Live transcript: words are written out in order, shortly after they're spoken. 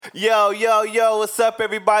Yo, what's up,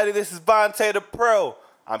 everybody? This is Vontae the Pro.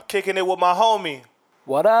 I'm kicking it with my homie.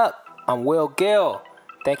 What up? I'm Will Gill.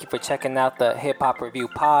 Thank you for checking out the Hip Hop Review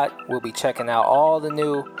Pod. We'll be checking out all the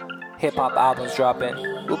new hip hop albums dropping.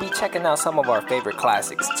 We'll be checking out some of our favorite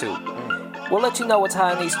classics, too. We'll let you know what's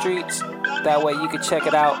hot in these streets. That way you can check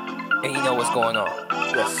it out and you know what's going on.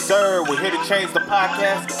 Yes, sir. We're here to change the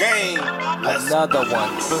podcast game. Another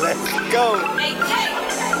one. Let's go.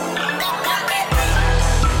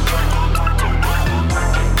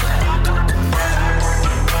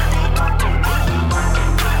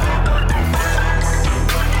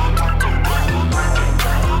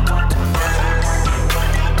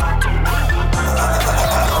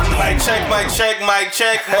 Mic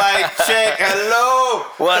check. Hello.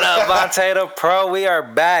 What up, Vontae the Pro? We are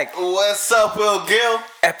back. What's up, Will Gill?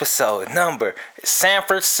 Episode number San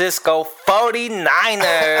Francisco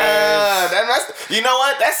 49ers. You know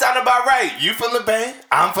what? That sounded about right. You from the Bay.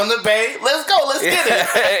 I'm from the Bay. Let's go. Let's get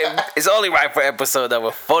it. It's only right for episode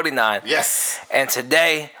number 49. Yes. And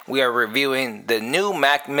today we are reviewing the new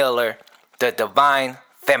Mac Miller, The Divine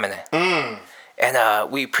Feminine.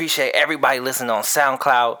 And we appreciate everybody listening on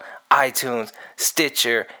SoundCloud, iTunes,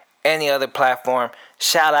 Stitcher, any other platform.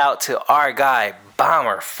 Shout out to our guy,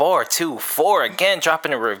 Bomber424, again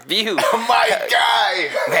dropping a review. My guy.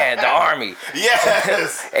 Man, the Army.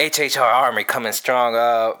 Yes. HHR Army coming strong.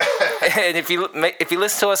 And if you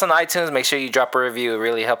listen to us on iTunes, make sure you drop a review. It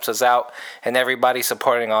really helps us out. And everybody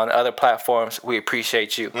supporting on other platforms, we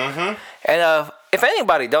appreciate you. And if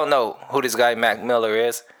anybody don't know who this guy Mac Miller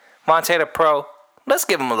is, Vontae the Pro, let's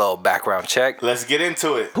give him a little background check. Let's get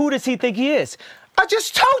into it. Who does he think he is? I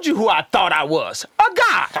just told you who I thought I was. A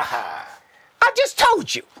god. I just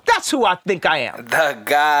told you. That's who I think I am. The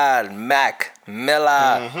God, Mac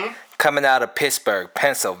Miller, coming out of Pittsburgh,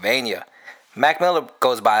 Pennsylvania. Mac Miller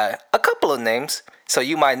goes by a couple of names, so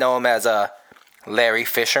you might know him as Larry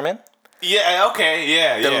Fisherman. Yeah, okay,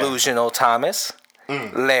 yeah. Delusional Thomas,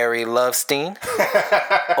 Larry Lovestein,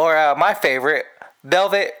 or my favorite,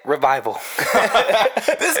 Velvet Revival.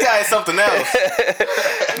 This guy is something else.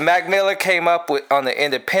 Mac Miller came up on the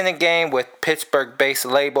independent game with Pittsburgh-based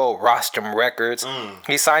label Rostrum Records.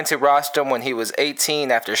 He signed to Rostrum when he was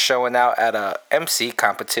 18 after showing out at a MC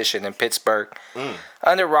competition in Pittsburgh.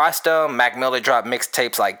 Under Rostrum, Mac Miller dropped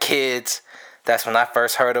mixtapes like Kids. That's when I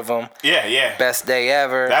first heard of him. Yeah. Best Day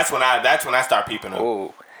Ever. That's when I start peeping him.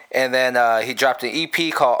 Ooh. And then he dropped an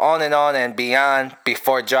EP called On and Beyond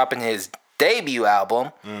before dropping his debut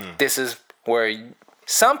album. This is where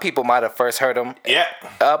some people might have first heard him. Yeah.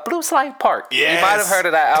 Blue Slide Park. Yes. You might have heard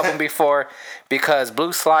of that album before because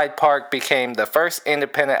Blue Slide Park became the first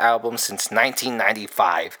independent album since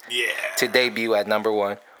 1995 to debut at number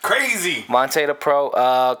 1. Crazy. Vontae the Pro,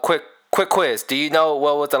 quick quiz. Do you know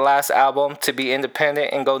what was the last album to be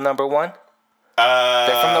independent and go number 1?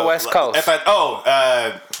 They're from the West Coast.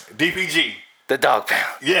 DPG. The Dog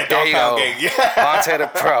Pound. Yeah, Dog Pound Gang. Yeah. Vontae the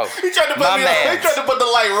Pro. He tried to put the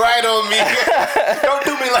light right on me. Don't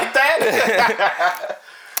do me like that.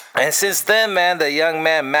 And since then, man, the young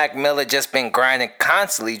man Mac Miller just been grinding,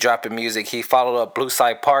 constantly dropping music. He followed up Blue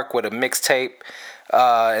Slide Park with a mixtape.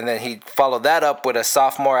 And then he followed that up with a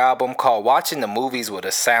sophomore album called Watching the Movies with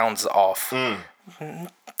the Sounds Off.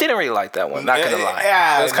 Didn't really like that one, not gonna lie.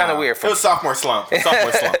 Yeah, it was kind of weird for me. It was sophomore slump.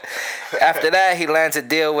 After that, he lands a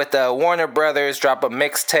deal with Warner Brothers, drop a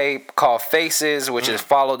mixtape called Faces, which is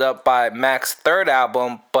followed up by Mac's third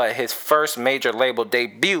album, but his first major label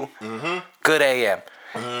debut, Good AM.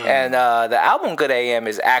 And the album Good AM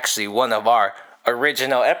is actually one of our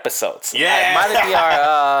original episodes. Yeah. Might it be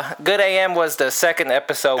our Good AM was the second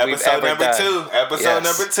episode we've ever done. Episode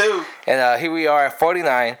number 2. And here we are at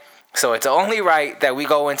 49. So it's only right that we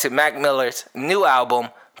go into Mac Miller's new album,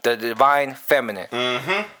 The Divine Feminine.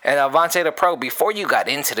 And Vontae the Pro, before you got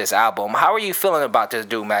into this album, how are you feeling about this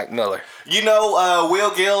dude, Mac Miller? You know,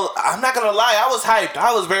 Will Gill, I'm not going to lie, I was hyped.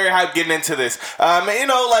 I was very hyped getting into this. I'm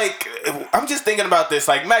just thinking about this.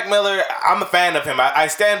 Like, Mac Miller, I'm a fan of him. I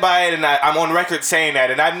stand by it, and I'm on record saying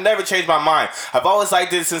that, and I've never changed my mind. I've always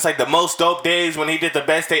liked it since, the Most Dope days when he did The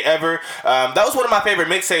Best Day Ever. That was one of my favorite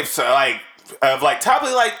mixtapes, of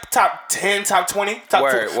probably top 10, top 20,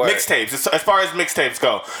 mixtapes as far as mixtapes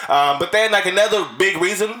go. But then another big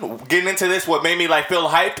reason getting into this, what made me feel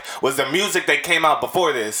hyped was the music that came out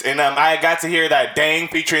before this, and I got to hear that Dang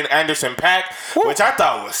featuring Anderson .Paak, which I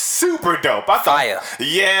thought was super dope. Fire.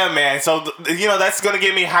 Yeah, man. So that's gonna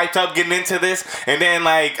get me hyped up getting into this, and then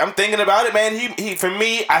I'm thinking about it, man. He for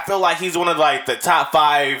me, I feel like he's one of the top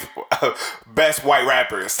 5 best white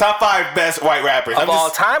rappers. Top 5 best white rappers of all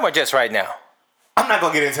time or just right now? I'm not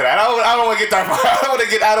gonna get into that. I don't want to get that far. I don't want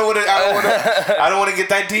to get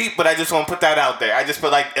that deep. But I just want to put that out there. I just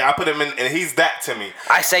put like I put him in, and he's that to me.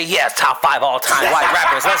 I say yes, top 5 all time white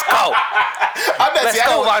rappers. Let's go. Let's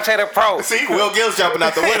go, Montana Pro. See, Will Gill's jumping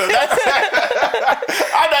out the window.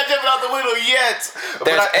 I'm not jumping out the window yet.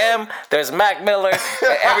 There's M, there's Mac Miller,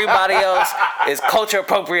 and everybody else is culture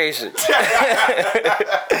appropriation.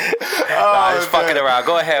 Nah, just fucking around.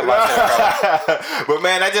 Go ahead, Montana Pro. But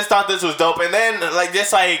man, I just thought this was dope. And then like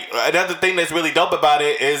another thing that's really dope about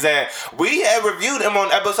it is that we have reviewed him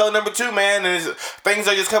on episode number 2, man, and things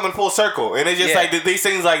are just coming full circle. And it's just like these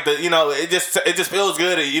things like it just feels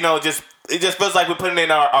good, it just feels like we're putting in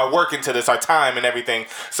our work into this, our time and everything.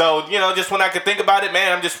 So, just when I could think about it,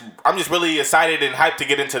 man, I'm just really excited and hyped to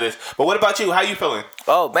get into this. But what about you? How you feeling?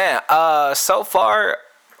 Oh man, so far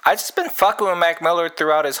I just been fucking with Mac Miller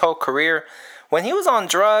throughout his whole career. When he was on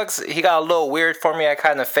drugs, he got a little weird for me. I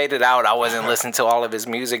kind of faded out. I wasn't listening to all of his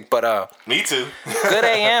music, but me too. Good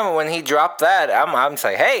AM, when he dropped that, I'm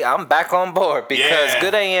saying, hey, I'm back on board, because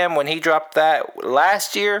Good AM, when he dropped that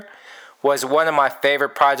last year, was one of my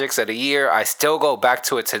favorite projects of the year. I still go back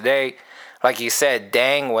to it today. Like you said,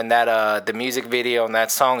 dang, when that the music video and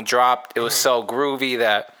that song dropped, it was so groovy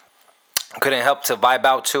that I couldn't help to vibe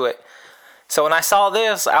out to it. So when I saw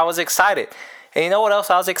this, I was excited. And you know what else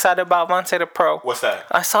I was excited about, Montana Pro? What's that?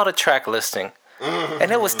 I saw the track listing, and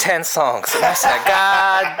it was 10 songs. And I said,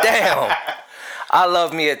 God damn. I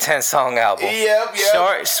love me a 10-song album. Yep.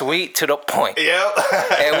 Short, sweet, to the point. Yep.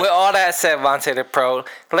 And with all that said, Montana Pro,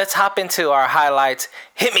 let's hop into our highlights.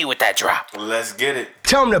 Hit me with that drop. Let's get it.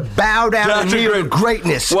 Tell them to bow down to me in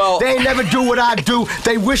greatness. Well, they ain't never do what I do.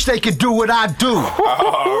 They wish they could do what I do.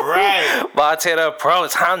 All right. Montana Pro,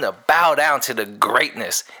 it's time to bow down to the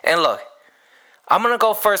greatness. And look, I'm going to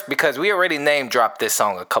go first because we already name-dropped this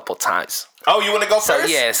song a couple times. Oh, you want to go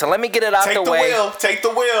first? So let me get it out the way. Take the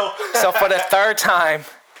wheel. So for the third time,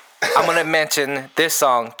 I'm going to mention this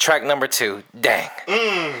song, track number 2, Dang,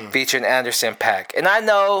 featuring Anderson .Paak. And I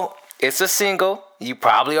know it's a single. You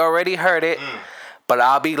probably already heard it. But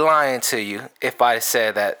I'll be lying to you if I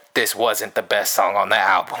said that this wasn't the best song on the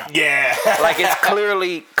album. Yeah. Like, it's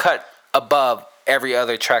clearly cut above every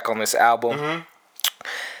other track on this album.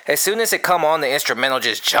 As soon as it come on, the instrumental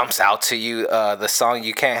just jumps out to you. The song,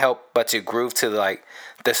 you can't help but to groove to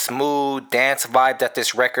the smooth dance vibe that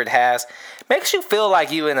this record has. Makes you feel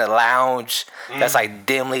like you in a lounge that's like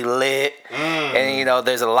dimly lit, and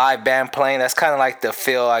there's a live band playing. That's kind of like the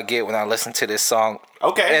feel I get when I listen to this song.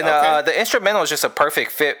 Okay. And the instrumental is just a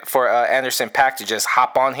perfect fit for Anderson .Paak to just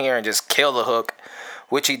hop on here and just kill the hook,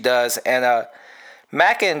 which he does. And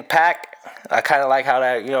Mac and Pac, I kind of like how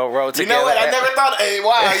that rolled together. You know what? I never thought. Hey,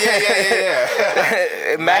 wow,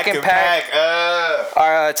 yeah. Mac and Pac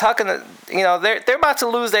are talking. They're about to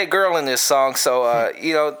lose their girl in this song, so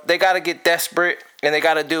they got to get desperate and they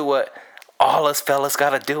got to do what all us fellas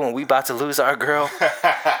got to do when we about to lose our girl.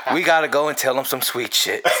 We got to go and tell them some sweet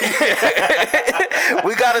shit.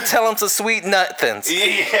 We got to tell them some sweet nothings.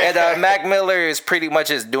 Yeah. And Mac Miller is pretty much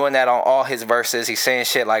just doing that on all his verses. He's saying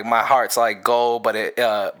shit like, my heart's like gold, but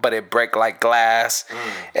it break like glass.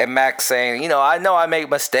 And Mac saying, I know I make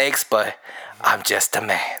mistakes, but I'm just a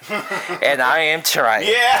man. And I am trying.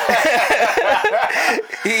 Yeah.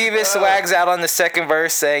 He even swags out on the second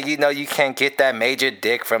verse saying, you can't get that major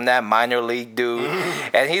dick from that minor league dude.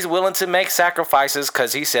 And he's willing to make sacrifices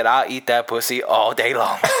because he said, I'll eat that pussy all day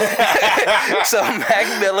long. So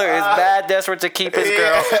Mac Miller is bad desperate to keep his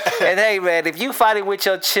girl. And hey, man, if you fighting with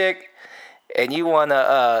your chick and you want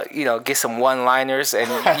to, get some one-liners, and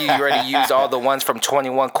you already used all the ones from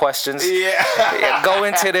 21 Questions, go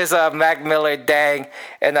into this Mac Miller Dang,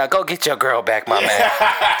 and go get your girl back, my man.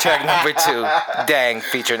 Track number 2, Dang,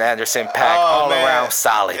 featuring Anderson .Paak, all around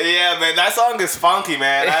solid. Yeah, man, that song is funky,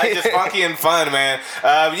 man. Just funky and fun, man.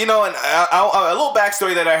 And a little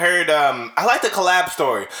backstory that I heard, I like the collab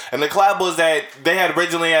story, and the collab was that they had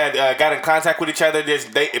originally got in contact with each other.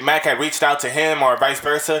 Mac had reached out to him or vice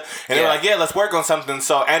versa, and they were like, let's work on something.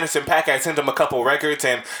 So Anderson .Paak had sent him a couple records,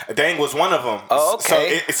 and Dang was one of them. Oh,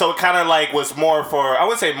 okay. So it kind of like was more for, I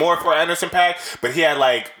wouldn't say more for Anderson .Paak, but he had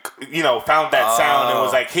found that sound and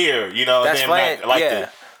was like, here, That's then funny. Mac liked it.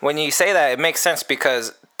 When you say that, it makes sense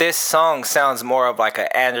because this song sounds more of like an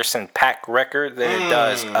Anderson .Paak record than it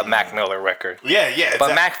does a Mac Miller record. Yeah.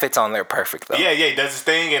 But Mac fits on there perfect though. Yeah, he does his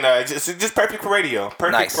thing, and it's just perfect for radio.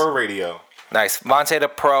 Perfect for radio. Nice. Vontae the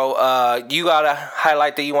Pro, you got a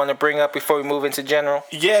highlight that you want to bring up before we move into general?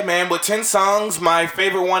 Yeah, man. With 10 songs, my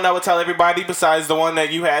favorite one I would tell everybody, besides the one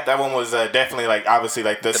that you had, that one was definitely like obviously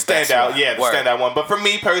like the standout. Yeah, the standout one. But for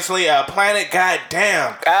me personally, Planet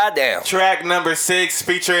Goddamn. Goddamn. Track number 6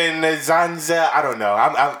 featuring Najanza. I don't know.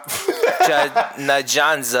 I'm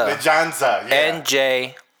Najanza. Najanza. Yeah.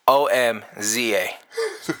 Njomza.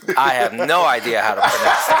 I have no idea how to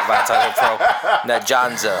pronounce that.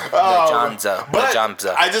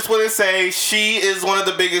 Najanza. I just want to say she is one of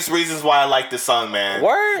the biggest reasons why I like this song, man.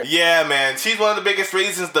 Word? Yeah, man. She's one of the biggest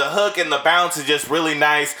reasons. The hook and the bounce is just really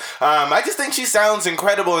nice. I just think she sounds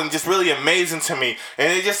incredible and just really amazing to me.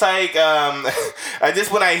 And it's just like, I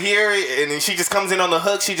just when I hear it and she just comes in on the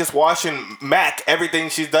hook, she just washing Mac everything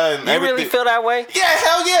she's done. You really feel that way? Yeah,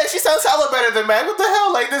 hell yeah. She sounds hella better than Mac. What the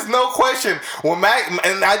hell? Like, there's no question. When Mac,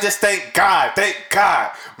 and I just thank God,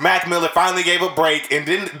 Mac Miller finally gave a break and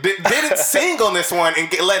didn't sing on this one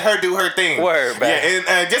and let her do her thing. Word, man. Yeah,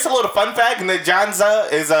 and just a little fun fact,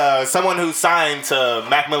 Najanza is someone who signed to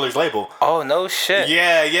Mac Miller's label. Oh, no shit.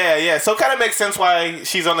 Yeah. So it kind of makes sense why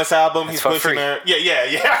she's on this album. He's pushing free. her. Yeah.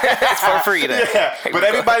 It's for free then. Yeah, but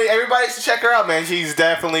everybody should check her out, man. She's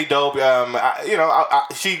definitely dope.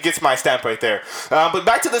 She gets my stamp right there. But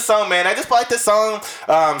back to the song, man. I just like this song.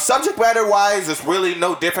 Subject matter wise, it's really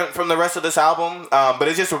no different from the rest of this album. But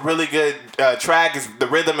it's just a really good track. The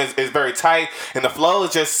rhythm is very tight, and the flow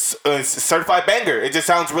is just a certified banger. It just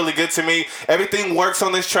sounds really good to me. Everything works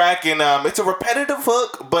on this track, and it's a repetitive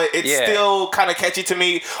hook, but it's still kind of catchy to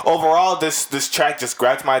me. Overall, this track just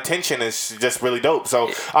grabs my attention. It's just really dope.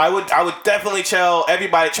 So I would definitely tell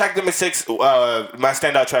everybody, track number 6, my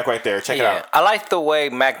standout track right there. Check it out. I like the way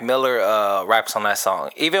Mac Miller raps on that song.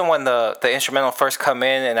 Even when the instrumental first come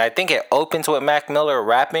in, and I think it opens with Mac Miller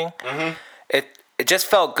rapping. Mm-hmm. It just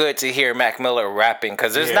felt good to hear Mac Miller rapping,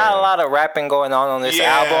 because there's not a lot of rapping going on this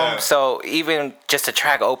album. So even just a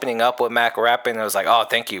track opening up with Mac rapping, it was like, oh,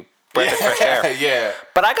 thank you, breath of fresh air. Yeah.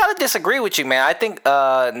 But I gotta disagree with you, man. I think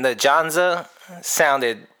Najanza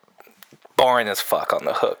sounded boring as fuck on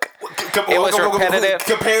the hook. It was repetitive.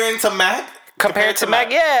 Comparing to Mac? Compared to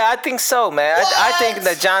Mac? Yeah, I think so, man. I think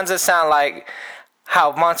Najanza sound like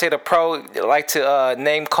how Vontae the Pro like to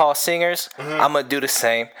name call singers. Mm-hmm. I'm gonna do the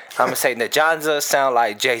same. I'm gonna say Najanza sound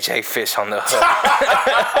like JJ Fish on the hook.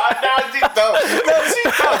 No, she does.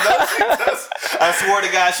 I swear to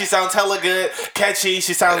God, she sounds hella good, catchy.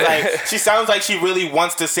 She sounds like she really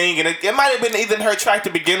wants to sing, and it might have been even her track to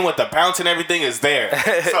begin with. The bounce and everything is there. So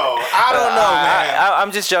I don't know, man.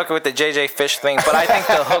 I'm just joking with the JJ Fish thing, but I think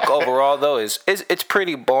the hook overall though is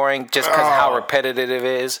pretty boring, just because how repetitive it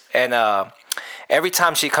is, and every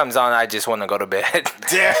time she comes on, I just want to go to bed.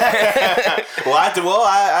 Well,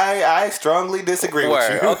 I strongly disagree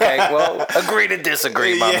with you. Okay, well, agree to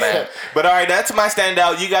disagree, my man. But all right, that's my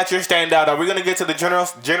standout. You got your standout. Are we gonna get to the general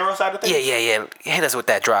side of things? Yeah. Hit us with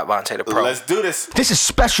that drop, Vontae the Pro. Let's do this. This is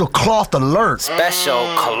special cloth alert.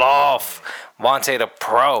 Special cloth, Vontae the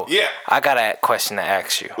Pro. Yeah. I got a question to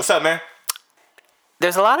ask you. What's up, man?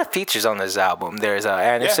 There's a lot of features on this album. There's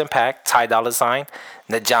Anderson .Paak, Ty Dolla $ign,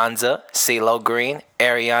 Najanza, CeeLo Green,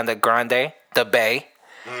 Ariana Grande, The Bay,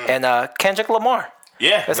 and Kendrick Lamar.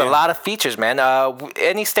 Yeah, there's a lot of features, man.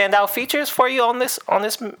 Any standout features for you on this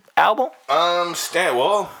album?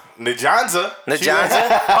 Najanza.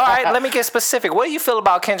 All right, let me get specific. What do you feel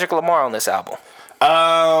about Kendrick Lamar on this album?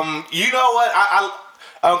 You know what? I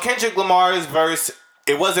Kendrick Lamar's verse,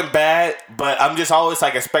 it wasn't bad, but I'm just always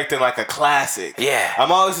like expecting like a classic. Yeah.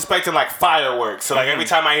 I'm always expecting like fireworks. So like every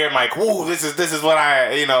time I hear him, like, woo, this is what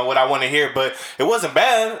I want to hear. But it wasn't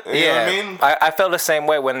bad. You know what I mean? I felt the same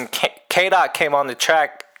way when K-Dot came on the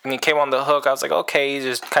track and he came on the hook. I was like, okay, he's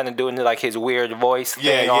just kind of doing like his weird voice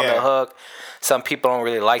thing on the hook. Some people don't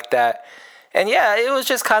really like that. And yeah, it was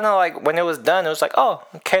just kind of like when it was done, it was like, oh,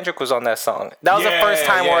 Kendrick was on that song. That was the first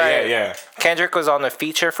time where Kendrick was on the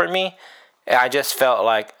feature for me. And I just felt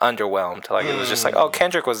like underwhelmed. Like it was just like, oh,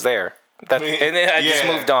 Kendrick was there. And then I just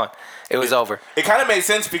moved on. It was over. It kind of made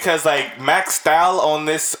sense because like Mac's style on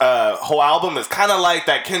this whole album is kind of like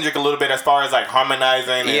that Kendrick a little bit as far as like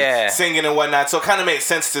harmonizing and singing and whatnot. So it kind of made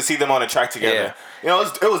sense to see them on a track together. Yeah. You know,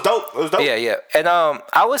 it was dope. It was dope. Yeah. And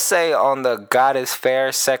I would say on the God is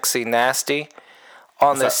Fair, Sexy, Nasty,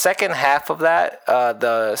 on the second half of that,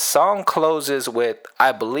 the song closes with,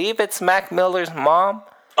 I believe it's Mac Miller's mom.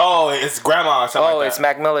 Oh, it's grandma or something like that. It's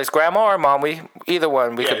Mac Miller's grandma or mom. Either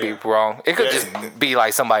one. We could be wrong. It could just be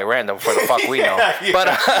like somebody random for the fuck we know.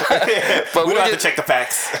 But we don't have to check the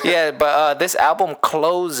facts. But this album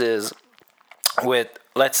closes with,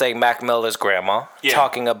 let's say, Mac Miller's grandma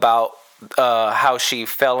talking about how she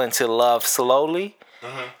fell into love slowly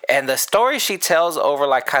And the story she tells over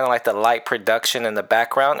like kind of like the light production in the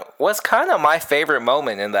background was kind of my favorite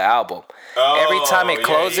moment in the album. Every time it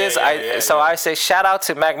closes, I say shout out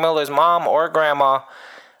to Mac Miller's mom or grandma.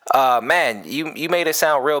 Man, you made it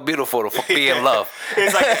sound real beautiful to be in love.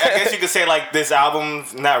 It's like, I guess you could say like this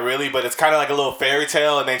album's not really, but it's kind of like a little fairy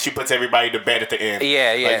tale, and then she puts everybody to bed at the end.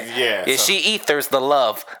 Yeah. So. She ethers the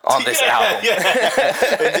love on this album.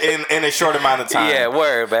 In a short amount of time. Yeah,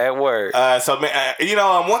 word, man, word. So, man,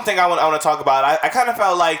 one thing I want to talk about, I kind of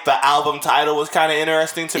felt like the album title was kind of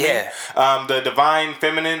interesting to me. The Divine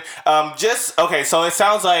Feminine. So it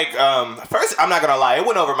sounds like, first, I'm not going to lie, it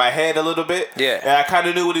went over my head a little bit. Yeah. And I kind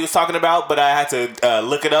of knew what he was talking about, but I had to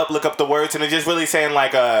look up the words, and it's just really saying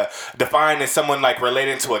like divine is someone like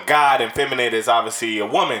related to a god, and feminine is obviously a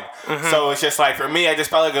woman. So it's just like, for me, I just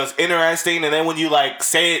felt like it was interesting, and then when you like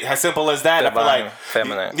say it as simple as that, divine, I feel like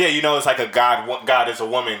feminine. Yeah, it's like a god is a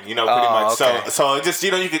woman, pretty much. Okay. So it just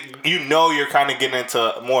you're kind of getting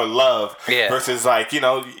into more love versus like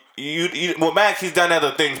well, Mac, he's done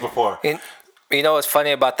other things before. You know what's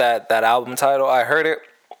funny about that album title? I heard it,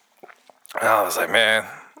 and I was like, man,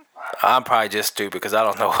 I'm probably just stupid because I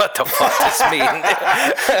don't know what the fuck this means.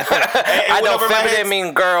 I know feminine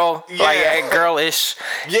mean girl, like girlish.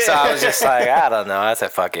 Yeah. So I was just like, I don't know. I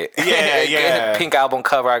said, fuck it. Yeah. Pink album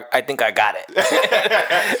cover. I think I got it.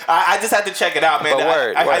 I just had to check it out, man.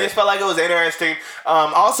 But I just felt like it was interesting.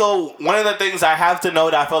 Also, one of the things I have to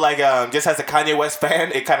note, I feel like just as a Kanye West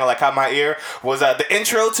fan, it kind of like caught my ear, was the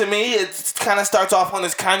intro to me. It kind of starts off on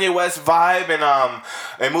this Kanye West vibe, and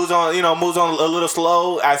it moves on a little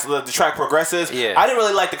slow as the track progresses. Yeah. I didn't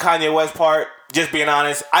really like the Kanye West part. Just being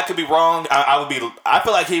honest, I could be wrong. I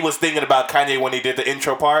feel like he was thinking about Kanye when he did the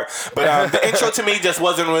intro part, but the intro to me just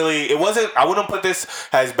wasn't really. It wasn't. I wouldn't put this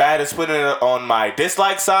as bad as putting it on my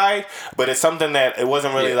dislike side, but it's something that it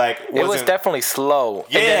wasn't really like. It was definitely slow.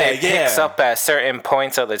 Yeah, and then it picks up at certain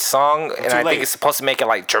points of the song, and I think it's supposed to make it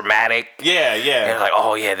like dramatic. Yeah. And it's like,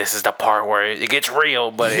 oh yeah, this is the part where it gets real,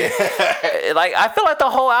 but like I feel like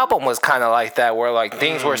the whole album was kind of like that, where like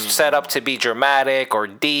things were set up to be dramatic or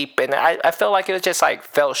deep, and I feel like it was just like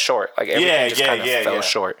fell short. Like everything just kind of fell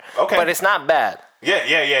short. Okay. But it's not bad.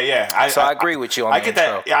 Yeah. I agree with you on the intro.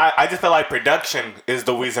 That. Yeah, I just feel like production is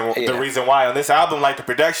the reason why on this album, like the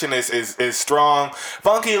production is strong,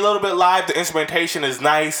 funky, a little bit live. The instrumentation is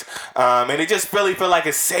nice, and it just really feel like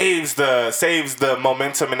it saves the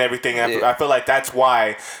momentum and everything. I feel like that's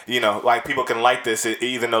why like people can like this,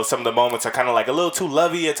 even though some of the moments are kind of like a little too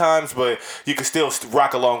lovey at times, but you can still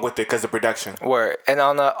rock along with it because of production. Word. And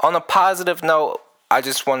on a positive note, I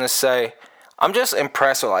just want to say, I'm just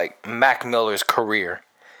impressed with like Mac Miller's career.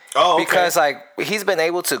 Oh, okay. Because like he's been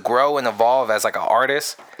able to grow and evolve as like an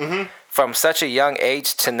artist from such a young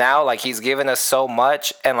age to now. Like he's given us so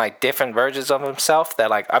much and like different versions of himself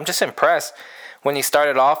that like I'm just impressed. When he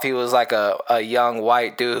started off, he was like a young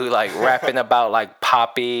white dude who like rapping about like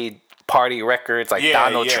poppy party records like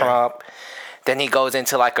Donald Trump. Then he goes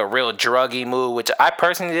into like a real druggy mood, which I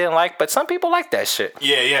personally didn't like, but some people like that shit.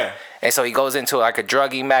 Yeah. And so he goes into like a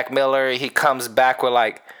druggy Mac Miller. He comes back with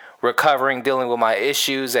like recovering, dealing with my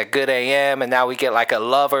issues at Good AM, and now we get like a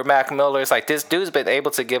lover Mac Miller. It's like this dude's been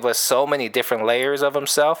able to give us so many different layers of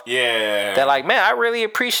himself. Yeah. That like, man, I really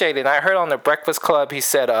appreciate it. And I heard on the Breakfast Club, he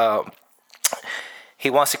said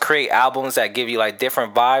he wants to create albums that give you like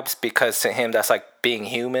different vibes, because to him that's like being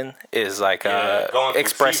human is like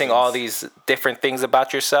expressing all these different things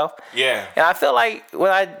about yourself. Yeah. And I feel like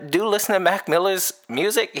when I do listen to Mac Miller's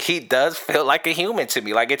music, he does feel like a human to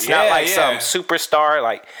me. Like it's not like some superstar.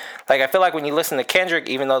 Like I feel like when you listen to Kendrick,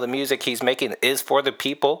 even though the music he's making is for the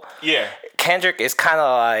people, Kendrick is kind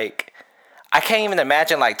of like, I can't even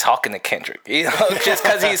imagine like talking to Kendrick, just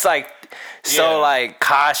because he's like so like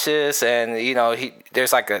cautious, and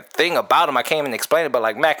there's like a thing about him I can't even explain it, but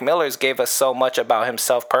like Mac Miller's gave us so much about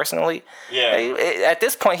himself personally. At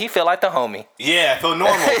this point he feel like the homie. Feel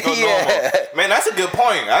normal. Man, that's a good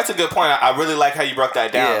point. I really like how you broke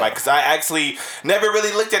that down, like, because I actually never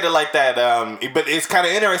really looked at it like that, but it's kind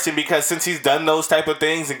of interesting because since he's done those type of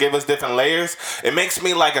things and give us different layers, it makes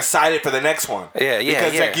me like excited for the next one.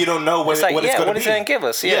 Because like you don't know what it's going to be. What he's going to give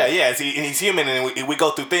us. He's human, and we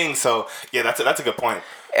go through things, so that's a good point.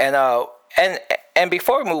 And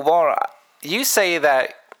before we move on, you say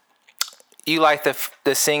that you like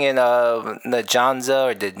the singing of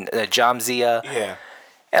Najanza or the Jamzia. Yeah.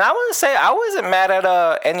 And I want to say I wasn't mad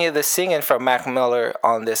at any of the singing from Mac Miller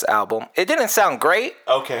on this album. It didn't sound great.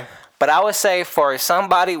 Okay. But I would say for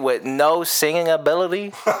somebody with no singing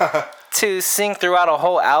ability to sing throughout a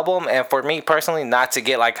whole album, and for me personally not to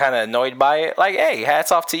get like kind of annoyed by it, like, hey,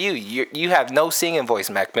 hats off to you. You have no singing voice,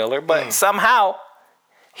 Mac Miller, but somehow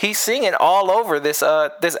he's singing all over this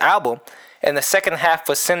album. And the second half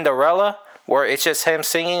was Cinderella, where it's just him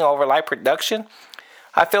singing over light production.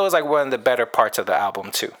 I feel it's like one of the better parts of the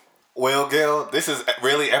album too. Will Gil, this is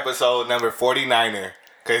really episode number 49er.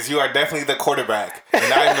 Because you are definitely the quarterback,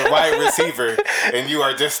 and I'm the wide receiver, and you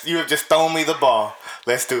have just thrown me the ball.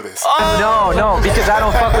 Let's do this. No, because I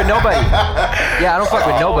don't fuck with nobody. Yeah, I don't fuck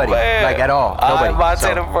with nobody, man. like at all. Nobody.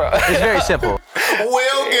 It's very simple.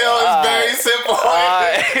 Will Gil is very simple.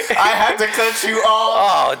 I had to cut you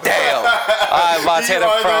off. Oh, damn. All right, Montana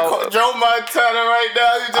You Pro. are the Joe Montana right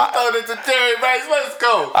now. You just thrown it to Terry Rice. Let's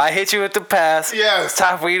go. I hit you with the pass. Yes. It's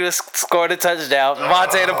time for you to score the touchdown.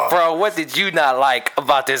 Montana Pro, what did you not like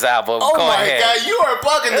about this album? Oh Go my ahead. God, you are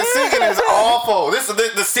bugging. The singing is awful. This is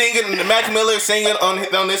the singing. Mac Miller singing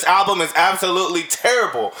on this album is absolutely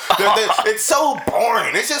terrible. It's so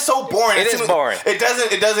boring. It's just so boring. It is boring. It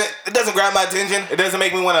doesn't grab my attention. It doesn't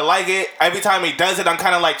make me want to like it. Every time he does it, I'm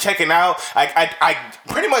kind of like checking out. I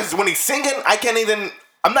pretty much when he's singing,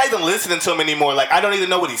 I'm not even listening to him anymore. Like, I don't even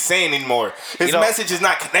know what he's saying anymore. His message is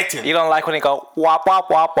not connecting. You don't like when he go wop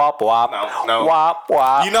wop wop wop wop. No. Wop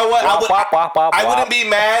wop. You know what? I wouldn't wop. be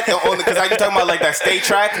mad because you're talking about like that state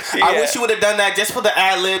track. Yeah. I wish you would have done that just for the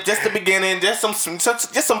ad lib, just the beginning, just some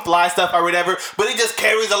fly stuff or whatever. But he just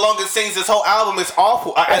carries along and sings this whole album. It's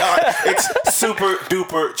awful. It's super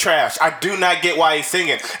duper trash. I do not get why he's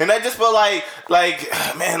singing, and I just feel like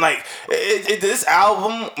man, like this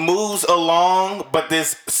album moves along, but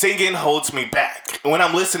this singing holds me back when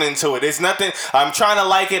I'm listening to it. It's nothing. I'm trying to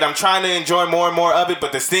like it. I'm trying to enjoy more and more of it,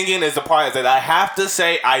 but the singing is the part that I have to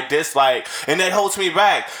say I dislike, and that holds me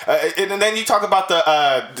back. And then you talk about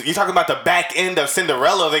the back end of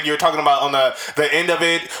Cinderella that you were talking about on the end of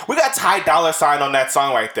it. We got Ty Dolla $ign on that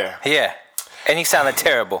song right there. Yeah, and he sounded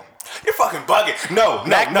terrible. You're fucking bugging. No.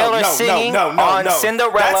 On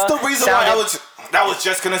Cinderella. That's the reason why I was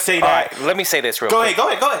just gonna say that. All right, let me say this real quick. Go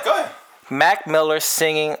ahead. Mac Miller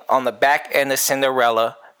singing on the back end of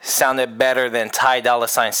Cinderella sounded better than Ty Dolla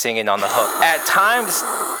 $ign singing on the hook. At times,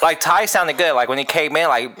 like Ty sounded good, like when he came in,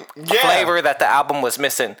 like flavor that the album was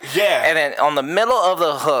missing. Yeah. And then on the middle of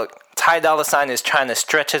the hook, Ty Dolla $ign is trying to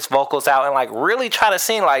stretch his vocals out and like really try to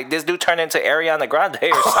sing like this dude turned into Ariana Grande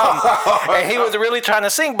or something. And he was really trying to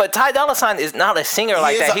sing, but Ty Dolla $ign is not a singer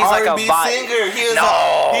like that. He's like a singer. He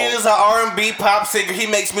is an R&B pop singer. He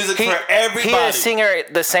makes music for everybody. He is a singer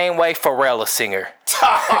the same way Pharrell a singer.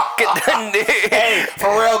 Hey,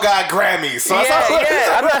 Pharrell got Grammys. So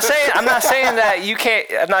yeah. I'm not saying that you can't.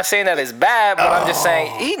 I'm not saying that it's bad, but I'm just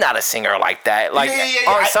saying he's not a singer like that. Like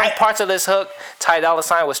on some parts of this hook, Ty Dolla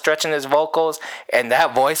 $ign was stretching his vocals, and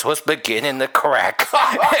that voice was beginning to crack.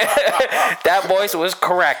 That voice was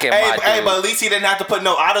cracking. Hey, but at least he didn't have to put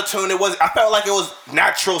no auto-tune. I felt like it was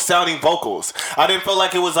natural sounding vocals. I didn't feel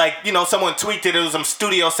like it was like, someone tweaked it. It was some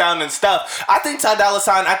studio sounding stuff. I think Ty Dolla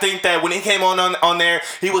 $ign. I think that when he came on there,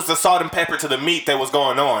 he was the salt and pepper to the meat that was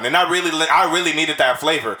going on, and I really needed that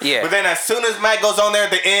flavor. Yeah. But then as soon as Mac goes on there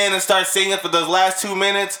at the end and starts singing for those last 2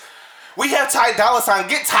 minutes, we have Ty Dolla $ign.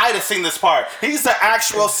 Get Ty to sing this part. He's the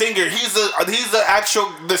actual singer. He's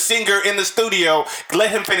the singer in the studio.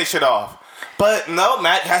 Let him finish it off. But no,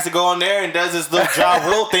 Mac has to go on there and does his little Ja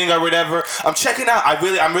Rule thing or whatever. I'm checking out. I'm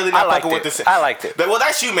really not fucking with this. I liked it. Well,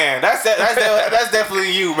 that's you, man. That's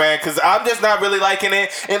definitely you, man. Because I'm just not really liking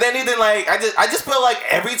it. And then even like I just feel like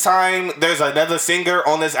every time there's another singer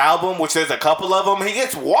on this album, which there's a couple of them, he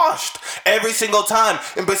gets washed every single time.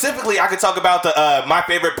 And specifically, I could talk about the my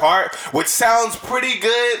favorite part, which sounds pretty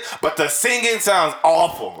good, but the singing sounds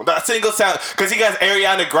awful. The single sound because he got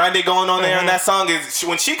Ariana Grande going on there, and that song is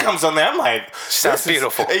when she comes on there, I'm like. She sounds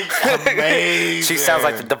beautiful. Amazing. She sounds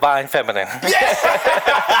like the divine feminine. Yeah.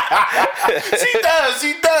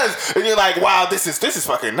 She does. And you're like, wow, this is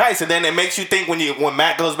fucking nice. And then it makes you think when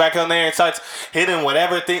Matt goes back on there and starts hitting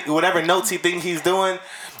whatever notes he thinks he's doing,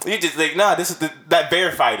 you just think, nah, this is that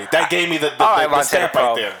verified it. That gave me the stamp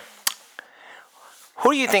right there.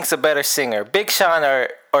 Who do you think's a better singer, Big Sean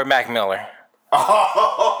or Mac Miller?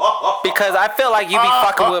 Because I feel like you be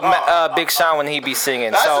fucking with Big Sean when he be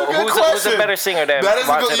singing. That's so a good who's a better singer than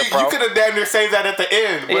Montana Pro? You could have damn near saved that at the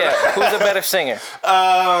end. But yeah, who's a better singer?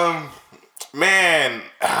 Man,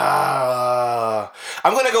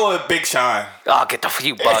 I'm gonna go with Big Sean. Oh, get the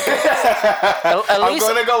you bugging. I'm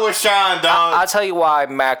gonna go with Sean, dog. I'll tell you why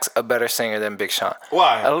Mac's a better singer than Big Sean.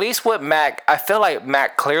 Why? At least with Mac, I feel like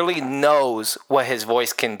Mac clearly knows what his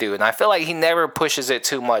voice can do, and I feel like he never pushes it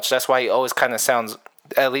too much. That's why he always kind of sounds,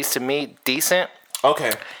 at least to me, decent.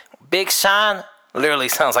 Okay. Big Sean literally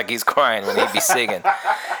sounds like he's crying when he be singing.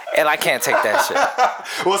 And I can't take that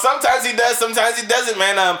shit. Well, sometimes he does, sometimes he doesn't,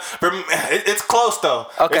 man. It's close though.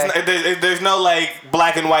 Okay. There's no like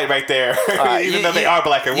black and white right there, even though they are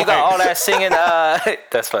black and white. You got all that singing.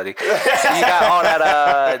 That's funny. You got all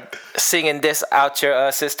that singing this out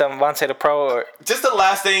your system, Vontae the Pro. Or? Just the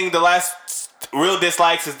last real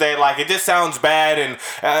dislikes is that like it just sounds bad, and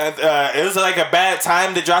it was like a bad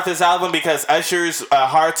time to drop this album because Usher's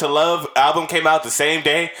Hard to Love album came out the same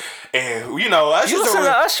day. And you know, Usher's You listen to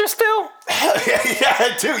Usher still? yeah,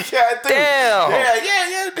 I do. Damn.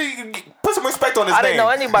 Yeah. Put some respect on his name. I didn't know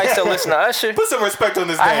anybody still listen to Usher. Put some respect on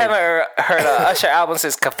his name. I haven't heard Usher album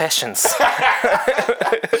since Confessions.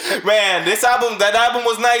 Man, that album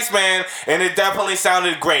was nice, man, and it definitely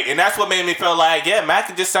sounded great, and that's what made me feel like, yeah,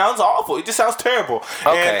 Mac just sounds awful. It just sounds terrible.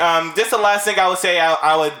 Okay. And just the last thing I would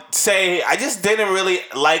say, I just didn't really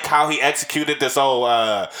like how he executed this whole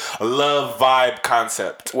love vibe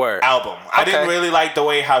concept album. I didn't really like the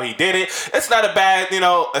way how he did it. It's not a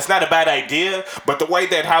bad idea, but the way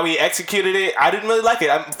that how he executed it, I didn't really like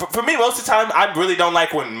it. For me, most of the time, I really don't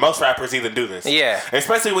like when most rappers even do this. Yeah.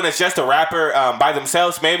 Especially when it's just a rapper by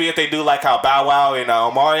themselves. Maybe if they do like how Bow Wow and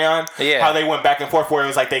Omarion, how they went back and forth, where it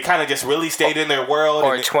was like they kind of just really stayed in their world.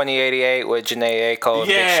 Or 2088 with Janae Aiko.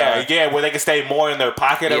 Yeah, where they could stay more in their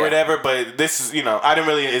pocket or whatever. But this is, I didn't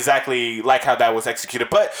really exactly like how that was executed.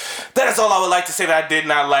 But that is all I would like to say that I did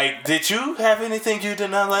not like. Did you have anything you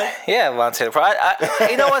did not like? Yeah, Vontae the Pro.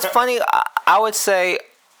 You know what's funny? I would say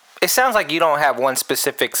it sounds like you don't have one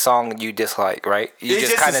specific song you dislike, right? You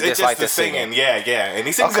just kind of dislike the singing. Yeah, and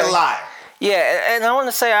he sings a lot. Yeah, and I want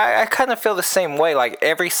to say I kind of feel the same way. Like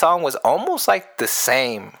every song was almost like the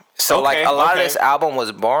same. So like a lot of this album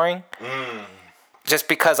was boring. Just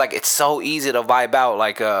because like it's so easy to vibe out.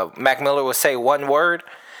 Like Mac Miller would say one word,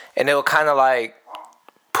 and it would kind of like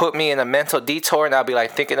put me in a mental detour, and I'll be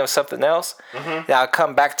like thinking of something else. And I'll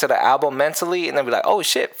come back to the album mentally, and I'll be like, oh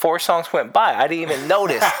shit, 4 songs went by. I didn't even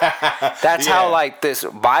notice. That's how like this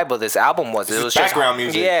vibe of this album was. It was just background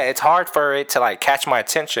music. Yeah, it's hard for it to like catch my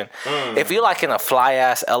attention. If you're like in a fly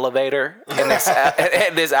ass elevator and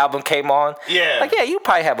this album came on, you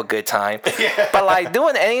probably have a good time. But like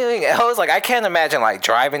doing anything else, like I can't imagine like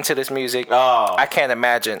driving to this music. I can't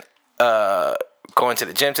imagine going to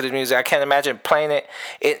the gym to this music. I can't imagine playing it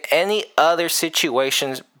in any other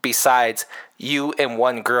situations besides you and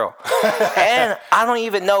one girl. And I don't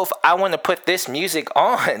even know if I want to put this music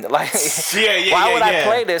on. Like, why would I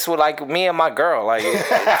play this with like me and my girl? Like,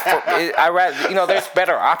 I rather, there's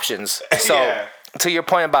better options. So to your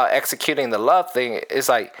point about executing the love thing, it's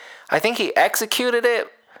like I think he executed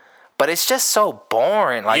it. But it's just so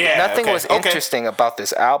boring. Like nothing was interesting about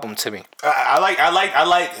this album to me. I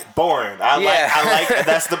like boring. I like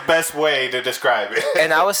that's the best way to describe it.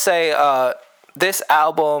 And I would say this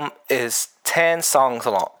album is 10 songs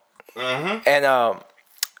long. And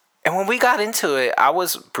when we got into it, I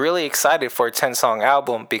was really excited for a 10-song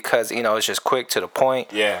album because it's just quick to the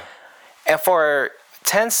point. Yeah. And for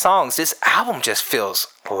 10 songs, this album just feels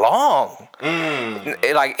long.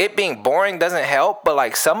 It being boring doesn't help, but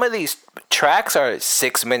like some of these tracks are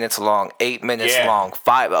 6 minutes long, 8 minutes long,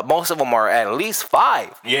 5. Most of them are at least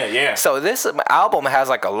 5. Yeah. So this album has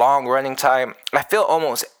like a long running time. I feel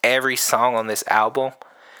almost every song on this album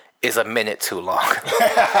is a minute too long.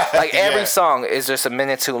 Like every song is just a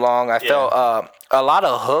minute too long. I felt a lot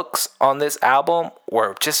of hooks on this album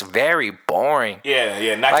were just very boring.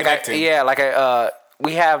 Yeah, not connecting.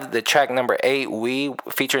 We have the track number 8, We,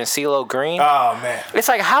 featuring CeeLo Green. Oh, man. It's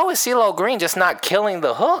like, how is CeeLo Green just not killing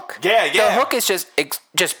the hook? Yeah. The hook is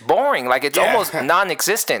just boring. Like, it's almost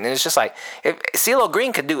non-existent. And it's just like, if CeeLo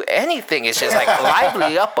Green could do anything, it's just like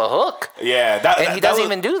lively up a hook. Yeah. And he doesn't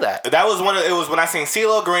even do that. That was it was when I seen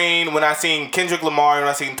CeeLo Green, when I seen Kendrick Lamar, when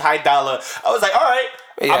I seen Ty Dolla, I was like, all right.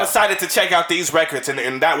 Yeah. I'm excited to check out these records,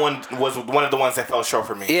 and that one was one of the ones that fell short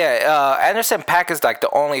for me. Yeah, Anderson .Paak is like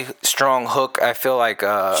the only strong hook I feel like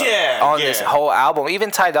on this whole album.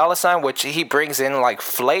 Even Ty Dolla $ign, which he brings in like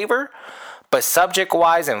flavor, but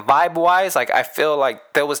subject-wise and vibe-wise, like I feel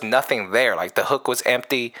like there was nothing there. Like the hook was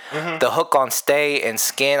empty. The hook on Stay and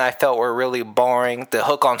Skin I felt were really boring. The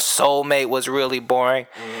hook on Soulmate was really boring.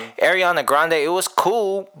 Ariana Grande, it was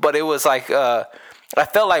cool, but it was like... I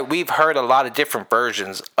felt like we've heard a lot of different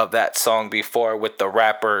versions of that song before with the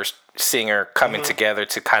rapper, singer coming together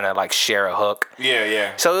to kind of like share a hook.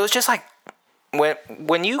 Yeah. So it was just like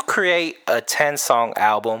when you create a 10-song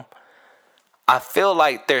album, I feel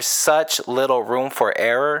like there's such little room for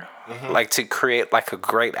error, like to create like a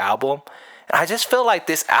great album. And I just feel like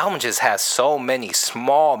this album just has so many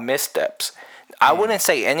small missteps. I wouldn't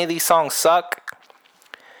say any of these songs suck,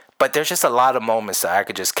 but there's just a lot of moments that I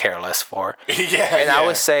could just care less for. Yeah, I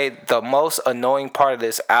would say the most annoying part of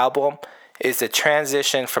this album is the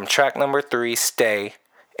transition from track number 3, Stay,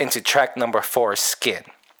 into track number 4, Skin.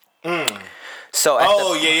 So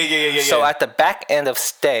So at the back end of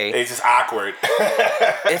Stay, it's just awkward.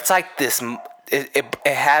 it's like this. It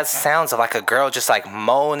has sounds of like a girl just like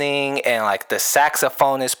moaning, and like the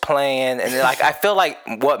saxophone is playing, and like I feel like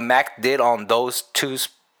what Mac did on those two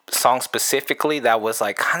songs specifically that was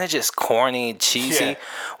like kind of just corny, cheesy,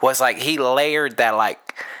 was like he layered that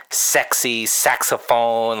like sexy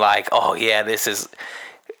saxophone, like, oh yeah, this is,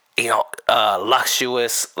 you know,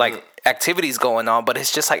 luxurious like activities going on, but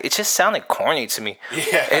it's just like it just sounded corny to me.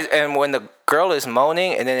 And when the girl is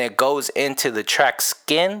moaning and then it goes into the track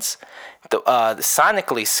Skins, the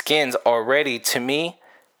sonically Skins already to me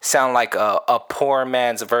sound like a poor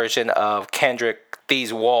man's version of Kendrick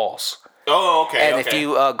These Walls. Oh, okay. And if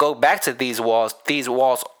you go back to These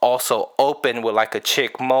Walls also open with like a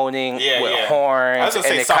chick moaning with horns, and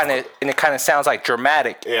it kind of sounds like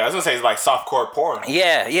dramatic. Yeah, I was gonna say it's like softcore porn.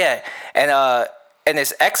 Yeah, and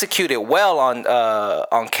it's executed well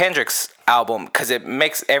on Kendrick's album because it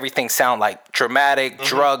makes everything sound like dramatic,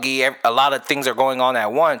 druggy. A lot of things are going on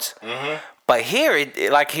at once. But here,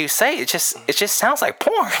 it, like you say, it just sounds like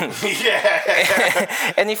porn.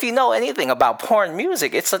 Yeah. And if you know anything about porn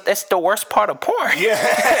music, it's the worst part of porn. Yeah.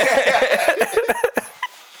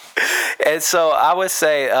 And so I would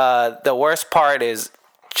say the worst part is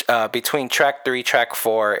between track 3, track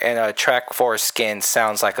 4, and track 4 Skin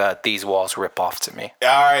sounds like a These Walls ripoff to me. All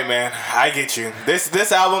right, man. I get you.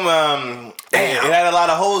 This album, it had a lot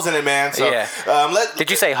of holes in it, man. So, did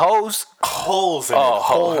you say hoes? Holes in it.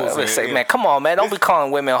 Holes. Let's say, man, come on, man. Don't be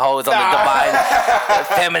calling women hoes on the Divine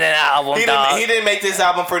Feminine album, He didn't make this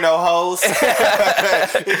album for no hoes. He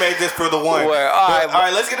made this for the one. All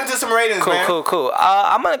right, let's get into some ratings, man. Cool.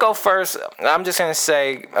 I'm going to go first. I'm just going to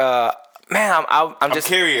say... man, I'm just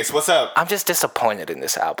curious. What's up? I'm just disappointed in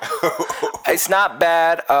this album. It's not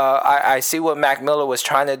bad. I see what Mac Miller was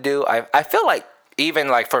trying to do. I feel like even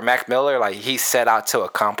like for Mac Miller, like he set out to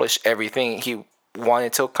accomplish everything he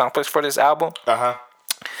wanted to accomplish for this album.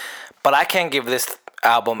 But I can't give this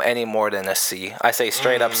album any more than a C. I say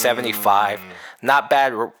straight up 75. Not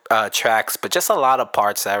bad tracks, but just a lot of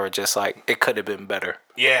parts that were just like it could have been better.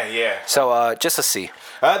 Yeah. So just a C.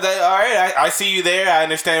 All right, I see you there. I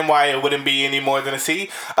understand why it wouldn't be any more than a C.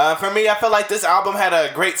 For me, I feel like this album had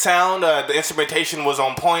a great sound. The instrumentation was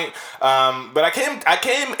on point. But I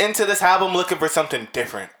came into this album looking for something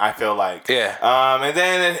different, I feel like. Yeah. And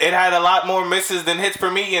then it had a lot more misses than hits for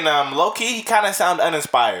me. And low-key, he kind of sounded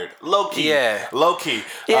uninspired. Low-key. Yeah. Low-key.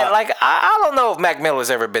 Yeah, like, I don't know if Mac Miller's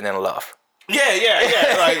ever been in love.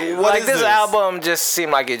 Yeah. Like, what like is this album just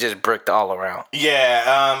seemed like it just bricked all around.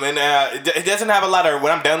 Yeah, and it doesn't have a lot of.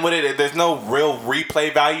 When I'm done with it, there's no real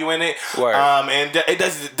replay value in it. Word. And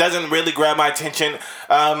it doesn't really grab my attention.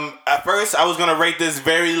 At first, I was gonna rate this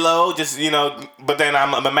very low, just but then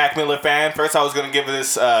I'm a Mac Miller fan. First, I was gonna give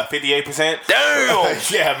this 58%. Damn.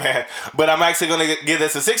 Yeah, man. But I'm actually gonna give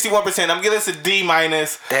this a 61%. I'm giving this a D-.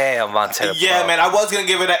 Damn, Montana. Yeah, man. I was gonna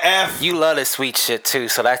give it an F. You love this sweet shit too,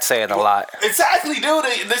 so that's saying a lot. Exactly, dude.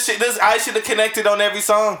 This I should have connected on every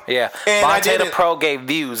song. Yeah, and Montana Pro gave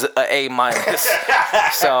Views a A-.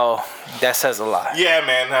 So that says a lot. Yeah,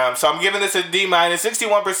 man. So I'm giving this a D-.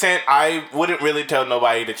 61%. I wouldn't really tell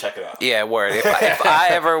nobody to check it out. Yeah, word. If I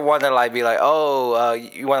ever want to like be like,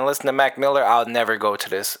 you want to listen to Mac Miller, I'll never go to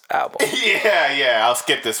this album. Yeah. I'll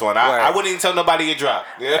skip this one. I wouldn't even tell nobody it dropped.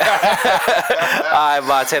 All right,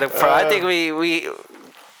 Montana Pro. I think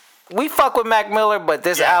we fuck with Mac Miller, but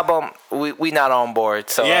this album, we not on board.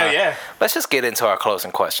 So yeah. Let's just get into our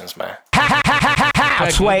closing questions, man.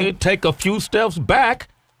 Sway. Take a few steps back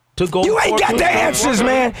to go. You ain't got the answers,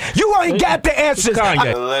 man. You ain't got the answers.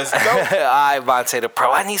 Let's go. All right, Montana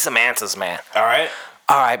Pro. I need some answers, man. All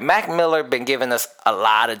right, Mac Miller been giving us a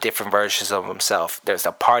lot of different versions of himself. There's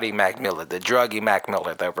the party Mac Miller, the druggy Mac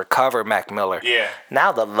Miller, the recover Mac Miller. Yeah.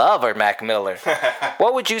 Now the lover Mac Miller.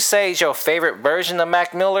 What would you say is your favorite version of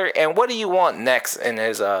Mac Miller, and what do you want next in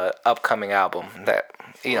his upcoming album that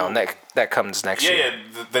that comes next year?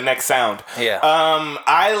 Yeah, the next sound. Yeah.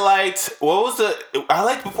 I liked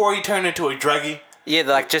before he turned into a druggie. Yeah,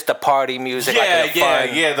 like just the party music. Yeah,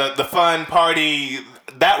 like fun. the fun party.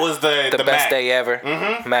 That was the best Mac. day ever.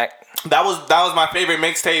 Mm-hmm. Mac. That was my favorite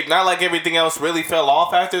mixtape. Not like everything else really fell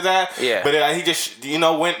off after that. Yeah. But he just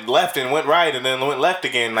went left and went right and then went left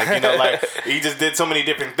again. Like like he just did so many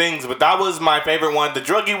different things. But that was my favorite one, the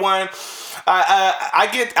druggy one. I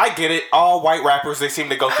get it. All white rappers, they seem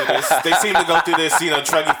to go through this. They seem to go through this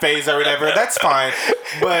druggy phase or whatever. That's fine.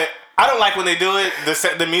 But I don't like when they do it.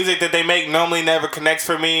 The music that they make normally never connects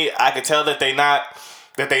for me. I could tell that they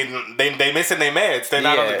missing their meds. They're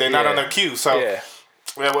not on their cue. So,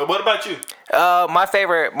 what about you? My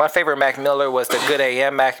favorite Mac Miller was the Good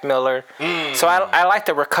AM Mac Miller. So I like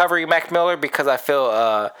the Recovery Mac Miller because I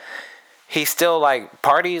feel he still like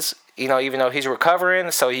parties, you know, even though he's recovering.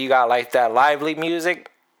 So he got like that lively music,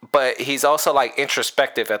 but he's also like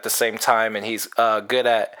introspective at the same time, and he's good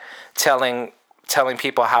at telling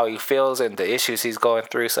people how he feels and the issues he's going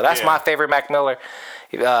through. So that's my favorite Mac Miller.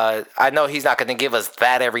 I know he's not going to give us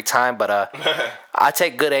that every time, but I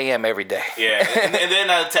take Good AM every day. Yeah, and then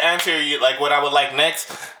to answer you, like what I would like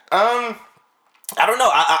next, I don't know.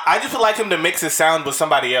 I just would like him to mix his sound with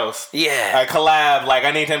somebody else. Yeah. Collab. Like,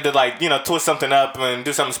 I need him to, like, you know, twist something up and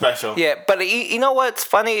do something special. Yeah, but you know what's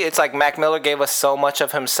funny? It's like Mac Miller gave us so much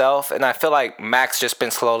of himself, and I feel like Mac's just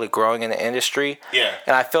been slowly growing in the industry. Yeah.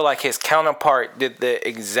 And I feel like his counterpart did the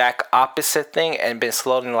exact opposite thing and been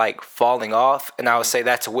slowly, like, falling off. And I would say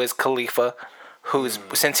that's Wiz Khalifa, who's,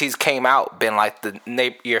 since he's came out, been, like,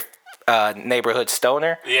 your neighborhood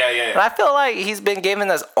stoner. Yeah. And I feel like he's been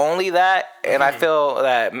giving us only that, and I feel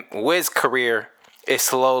that Wiz's career is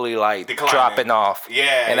slowly like dropping off.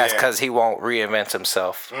 Yeah. And that's because he won't reinvent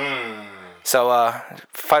himself. So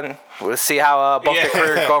fun. We'll see how both the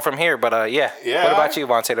careers go from here. But yeah. What about you,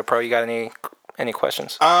 Vontae the Pro? You got any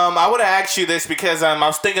questions? I would have asked you this because I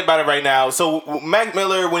was thinking about it right now. So Mac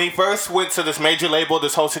Miller, when he first went to this major label,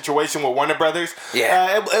 this whole situation with Warner Brothers,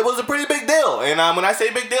 it was a pretty big deal. And when I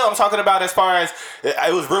say big deal, I'm talking about as far as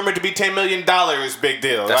it was rumored to be $10 million big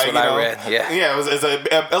deal. That's what I read. Yeah, it was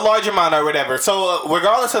a large amount or whatever. So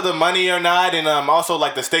regardless of the money or not, and also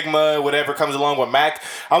like the stigma, whatever comes along with Mac,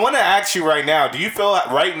 I want to ask you right now: do you feel like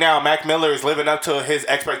right now Mac Miller is living up to his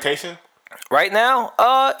expectation? Right now,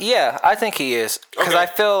 yeah, I think he is. Because I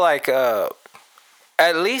feel like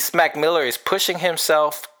at least Mac Miller is pushing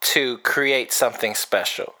himself to create something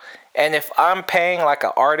special. And if I'm paying like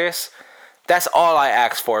an artist, that's all I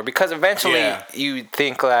ask for. Because eventually you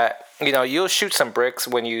think that, you know, you'll shoot some bricks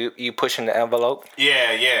when you push in the envelope.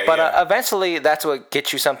 But eventually that's what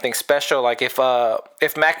gets you something special. Like if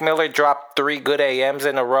Mac Miller dropped 3 good AMs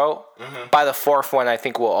in a row, by the 4th one, I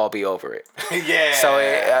think we'll all be over it.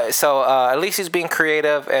 So at least he's being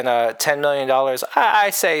creative, and $10 million, I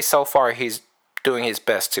say so far he's doing his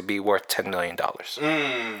best to be worth $10 million.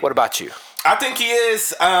 What about you? I think he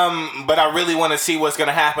is, but I really want to see what's going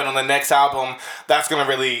to happen on the next album. That's going to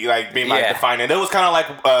really like be my defining. It was kind of like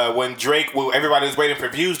when Drake, everybody was waiting for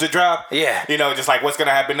Views to drop. Yeah. You know, just like what's going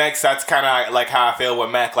to happen next. That's kind of like how I feel with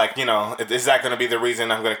Mac. Like, you know, is that going to be the reason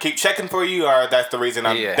I'm going to keep checking for you, or that's the reason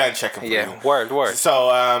I'm done checking for you? Yeah, word. So,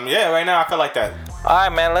 right now I feel like that. All right,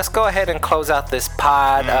 man, let's go ahead and close out this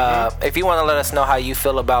pod. If you want to let us know how you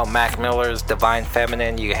feel about Mac Miller's Divine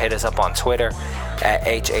Feminine, you can hit us up on Twitter at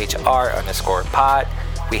HHR_pod.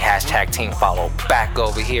 We hashtag team follow back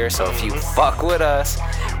over here. So if you fuck with us,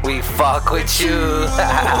 we fuck with you.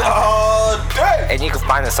 And you can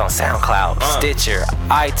find us on SoundCloud, Stitcher,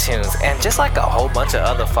 iTunes, and just like a whole bunch of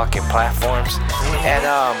other fucking platforms. And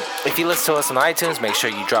if you listen to us on iTunes, make sure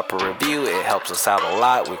you drop a review. It helps us out a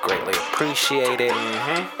lot. We greatly appreciate it.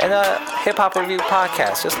 And Hip Hop Review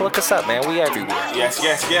Podcast. Just look us up, man. We everywhere. Yes.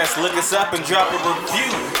 Look us up and drop a review.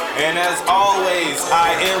 And as always,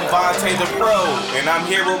 I am Vontae the Pro, and I'm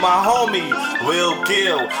here with my homie, Will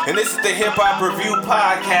Gill. And this is the Hip Hop Review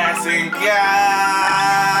Podcast, and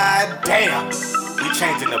god damn, we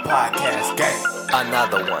changing the podcast game.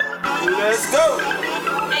 Another one. Let's go.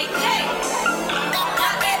 Hey.